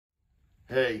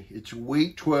Hey, it's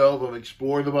week 12 of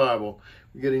Exploring the Bible.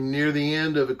 We're getting near the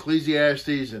end of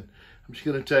Ecclesiastes, and I'm just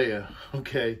going to tell you,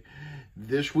 okay,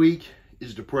 this week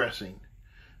is depressing.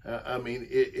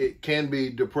 It can be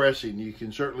depressing. You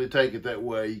can certainly take it that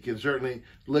way. You can certainly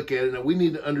look at it. Now, we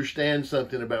need to understand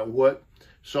something about what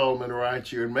Solomon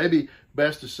writes here, and maybe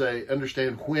best to say,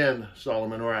 understand when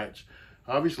Solomon writes.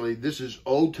 Obviously, this is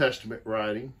Old Testament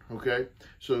writing, okay?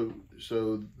 So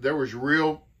there was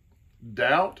real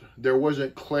doubt. There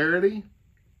wasn't clarity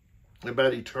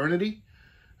about eternity,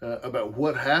 about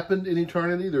what happened in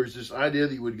eternity. There's this idea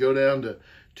that you would go down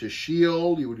to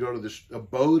Sheol, you would go to this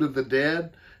abode of the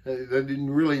dead. They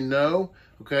didn't really know.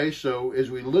 Okay, so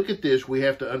as we look at this, we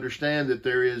have to understand that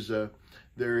there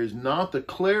is not the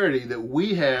clarity that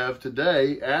we have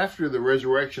today after the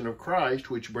resurrection of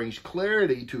Christ, which brings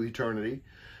clarity to eternity.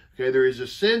 Okay, there is a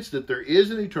sense that there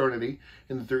is an eternity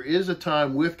and that there is a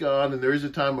time with God and there is a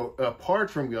time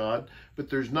apart from God, but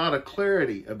there's not a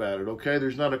clarity about it, okay?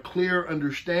 There's not a clear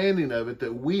understanding of it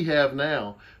that we have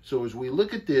now. So as we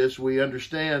look at this, we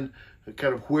understand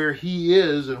kind of where he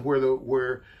is and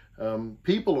where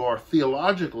people are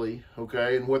theologically,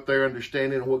 okay, and what they're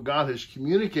understanding and what God has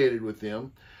communicated with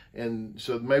them. And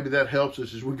so maybe that helps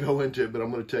us as we go into it, but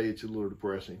I'm going to tell you it's a little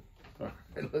depressing. All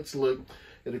right, let's look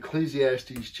at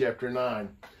Ecclesiastes chapter 9.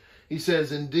 He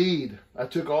says, "Indeed, I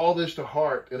took all this to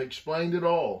heart and explained it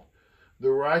all. The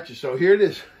righteous." So here it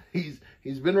is.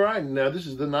 He's been writing. Now, this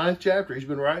is the 9th chapter. He's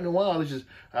been writing a while. He says,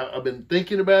 I've been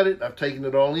thinking about it. I've taken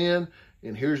it all in.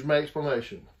 And here's my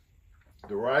explanation.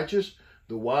 The righteous,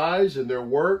 the wise, and their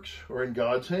works are in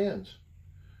God's hands.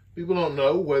 People don't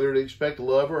know whether to expect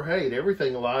love or hate.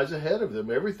 Everything lies ahead of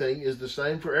them. Everything is the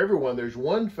same for everyone. There's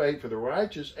one fate for the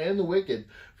righteous and the wicked,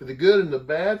 for the good and the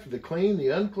bad, for the clean, the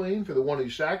unclean, for the one who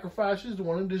sacrifices, the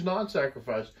one who does not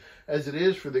sacrifice. As it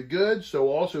is for the good, so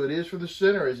also it is for the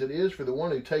sinner. As it is for the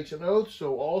one who takes an oath,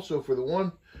 so also for the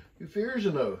one who fears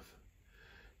an oath.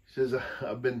 He says,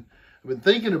 I've been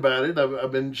thinking about it.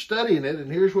 I've been studying it,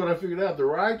 and here's what I figured out. The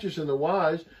righteous and the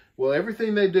wise, well,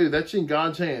 everything they do, that's in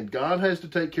God's hand. God has to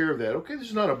take care of that. Okay, this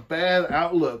is not a bad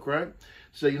outlook, right?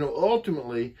 So,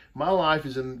 ultimately, my life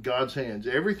is in God's hands.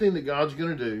 Everything that God's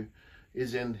going to do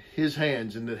is in his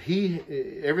hands, and that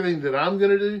everything that I'm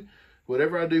going to do,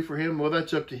 whatever I do for him, well,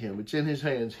 that's up to him. It's in his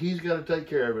hands. He's got to take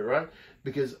care of it, right?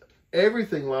 Because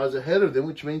everything lies ahead of them,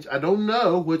 which means I don't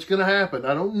know what's going to happen.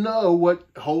 I don't know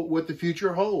what the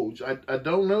future holds. I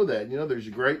don't know that. There's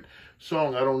a great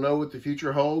song, I don't know what the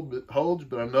future holds,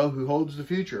 but I know who holds the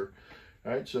future.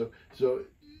 All right? So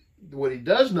what he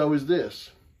does know is this.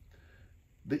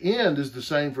 The end is the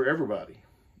same for everybody.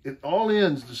 It all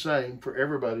ends the same for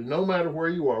everybody, no matter where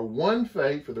you are. One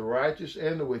fate for the righteous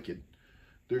and the wicked.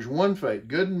 There's one fate,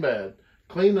 good and bad.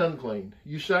 Clean, unclean.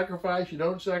 You sacrifice, you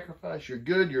don't sacrifice. You're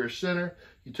good, you're a sinner.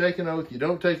 You take an oath, you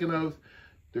don't take an oath.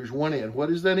 There's one end. What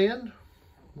is that end?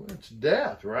 Well, it's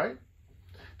death, right?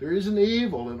 There is an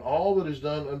evil in all that is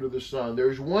done under the sun.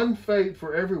 There is one fate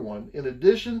for everyone. In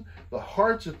addition, the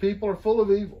hearts of people are full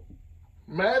of evil.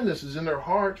 Madness is in their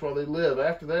hearts while they live.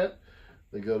 After that,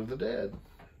 they go to the dead.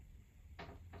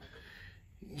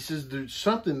 He says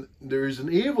there is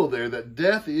an evil there, that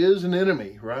death is an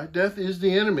enemy, right? Death is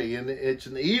the enemy, and it's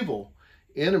an evil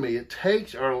enemy. It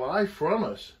takes our life from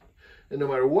us. And no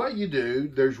matter what you do,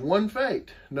 there's one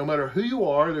fate. No matter who you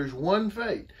are, there's one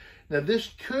fate. Now, this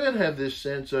could have this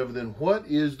sense of, then what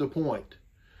is the point?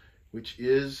 Which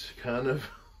is kind of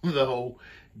the whole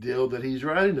deal that he's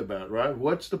writing about, right?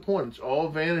 What's the point? It's all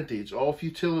vanity. It's all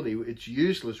futility. It's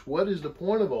useless. What is the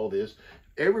point of all this?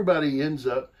 Everybody ends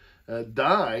up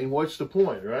dying. What's the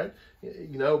point, right?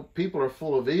 People are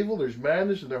full of evil. There's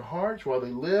madness in their hearts while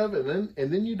they live, and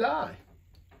then you die.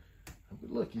 But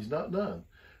look, he's not done.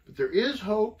 But there is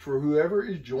hope for whoever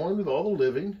is joined with all the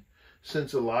living,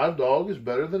 since a live dog is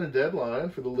better than a dead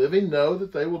lion. For the living know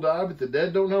that they will die, but the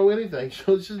dead don't know anything.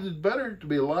 So it says it's better to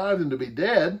be alive than to be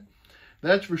dead.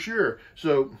 That's for sure.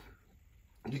 So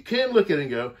you can look at it and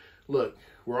go, look,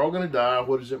 we're all going to die.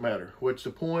 What does it matter? What's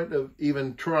the point of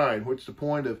even trying? What's the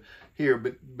point of here?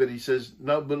 But he says,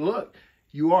 no, but look,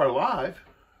 you are alive.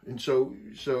 And so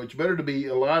it's better to be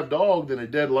a live dog than a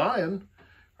dead lion,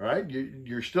 right?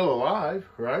 You're still alive,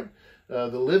 right? The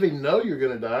living know you're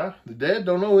going to die. The dead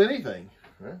don't know anything,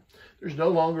 right? There's no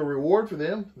longer reward for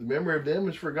them. The memory of them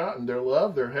is forgotten. Their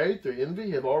love, their hate, their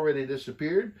envy have already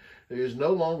disappeared. There is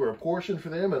no longer a portion for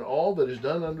them in all that is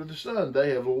done under the sun. They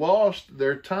have lost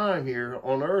their time here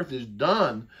on earth is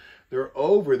done. They're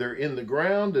over. They're in the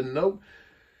ground, and nope.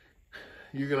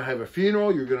 You're going to have a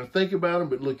funeral. You're going to think about them,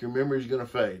 but look, your memory is going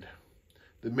to fade.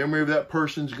 The memory of that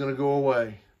person is going to go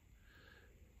away.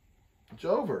 It's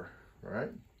over, right?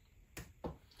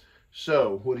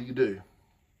 So what do you do?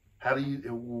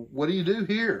 What do you do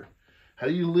here? How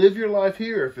do you live your life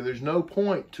here if there's no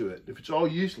point to it, if it's all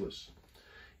useless?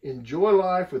 Enjoy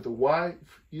life with the wife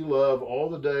you love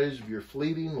all the days of your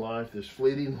fleeting life, this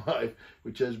fleeting life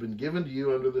which has been given to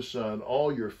you under the sun,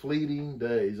 all your fleeting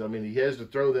days. I mean, he has to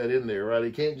throw that in there, right?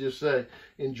 He can't just say,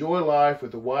 enjoy life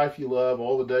with the wife you love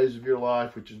all the days of your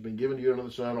life which has been given to you under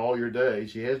the sun, all your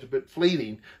days. He has to put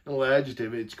fleeting, no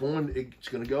adjective. It's going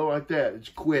to go like that. It's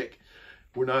quick.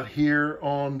 We're not here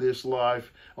on this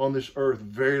life, on this earth,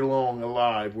 very long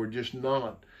alive. We're just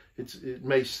not. It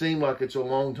may seem like it's a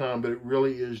long time, but it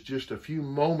really is just a few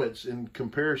moments in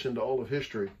comparison to all of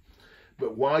history.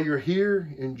 But while you're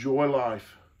here, enjoy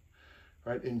life.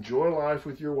 Right? Enjoy life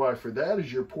with your wife, for that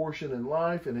is your portion in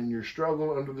life and in your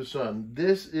struggle under the sun.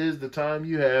 This is the time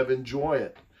you have. Enjoy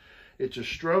it. It's a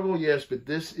struggle, yes, but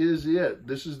this is it.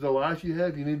 This is the life you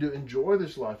have. You need to enjoy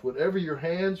this life. Whatever your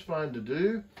hands find to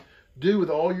do, do with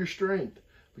all your strength,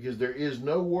 because there is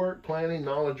no work, planning,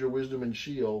 knowledge, or wisdom in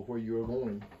Sheol where you are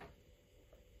going.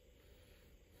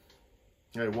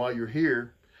 And while you're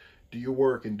here, do your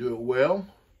work and do it well.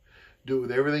 Do it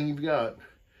with everything you've got,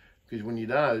 because when you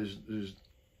die,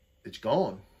 it's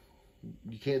gone.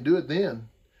 You can't do it then.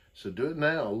 So do it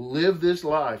now. Live this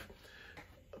life.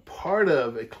 Part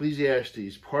of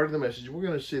Ecclesiastes, part of the message, we're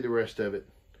going to see the rest of it,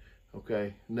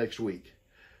 okay, next week.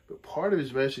 But part of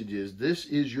his message is, this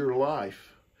is your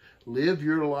life. Live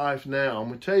your life now. I'm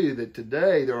going to tell you that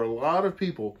today there are a lot of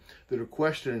people that are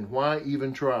questioning, why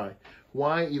even try?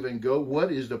 Why even go?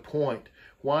 What is the point?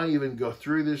 Why even go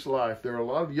through this life? There are a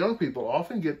lot of young people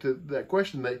often get to that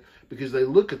question because they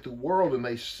look at the world and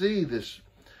they see this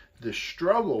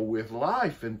struggle with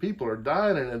life, and people are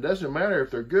dying, and it doesn't matter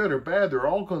if they're good or bad. They're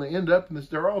all going to end up in this.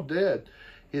 They're all dead.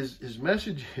 His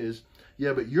message is,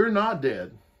 yeah, but you're not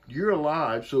dead. You're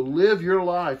alive, so live your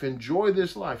life. Enjoy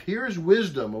this life. Here's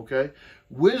wisdom, okay?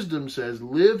 Wisdom says,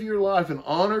 live your life and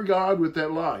honor God with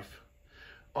that life.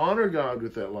 Honor God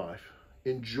with that life.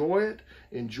 Enjoy it.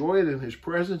 Enjoy it in his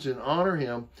presence and honor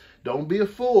him. Don't be a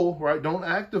fool, right? Don't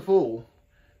act a fool.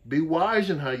 Be wise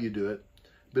in how you do it,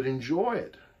 but enjoy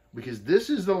it, because this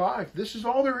is the life. This is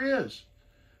all there is.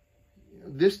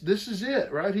 This is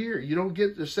it right here. You don't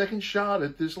get the second shot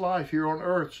at this life here on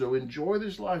earth. So enjoy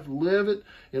this life. Live it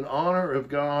in honor of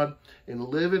God, and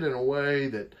live it in a way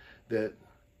that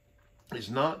is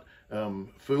not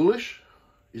foolish,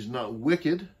 is not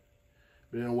wicked,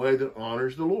 but in a way that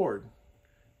honors the Lord.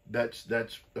 That's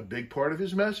a big part of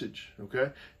his message,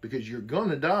 okay? Because you're going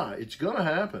to die. It's going to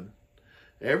happen.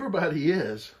 Everybody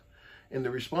is. And the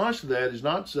response to that is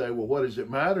not to say, well, what does it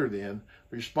matter then?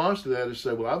 The response to that is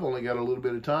say, well, I've only got a little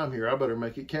bit of time here. I better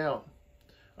make it count.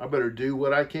 I better do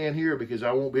what I can here, because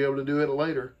I won't be able to do it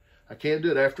later. I can't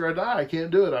do it after I die. I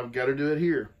can't do it. I've got to do it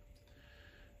here.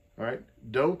 All right?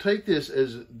 Don't take this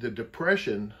as the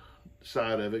depression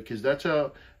side of it, because that's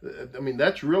how,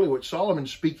 that's really what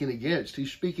Solomon's speaking against.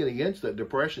 He's speaking against that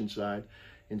depression side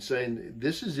and saying,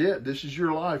 this is it. This is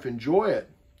your life. Enjoy it.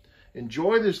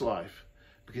 Enjoy this life,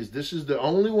 because this is the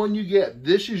only one you get.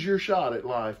 This is your shot at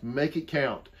life. Make it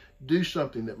count. Do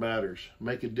something that matters.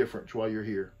 Make a difference while you're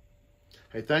here.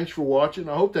 Hey, thanks for watching.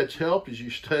 I hope that's helped as you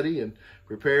study and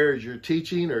prepare, as you're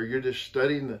teaching or you're just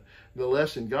studying the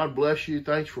lesson. God bless you.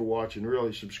 Thanks for watching.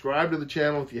 Really, subscribe to the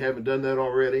channel if you haven't done that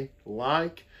already.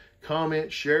 Like,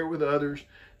 comment, share it with others.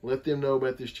 Let them know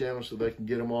about this channel so they can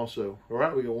get them also. All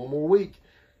right, we got one more week.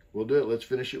 We'll do it. Let's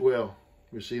finish it well.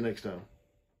 We'll see you next time.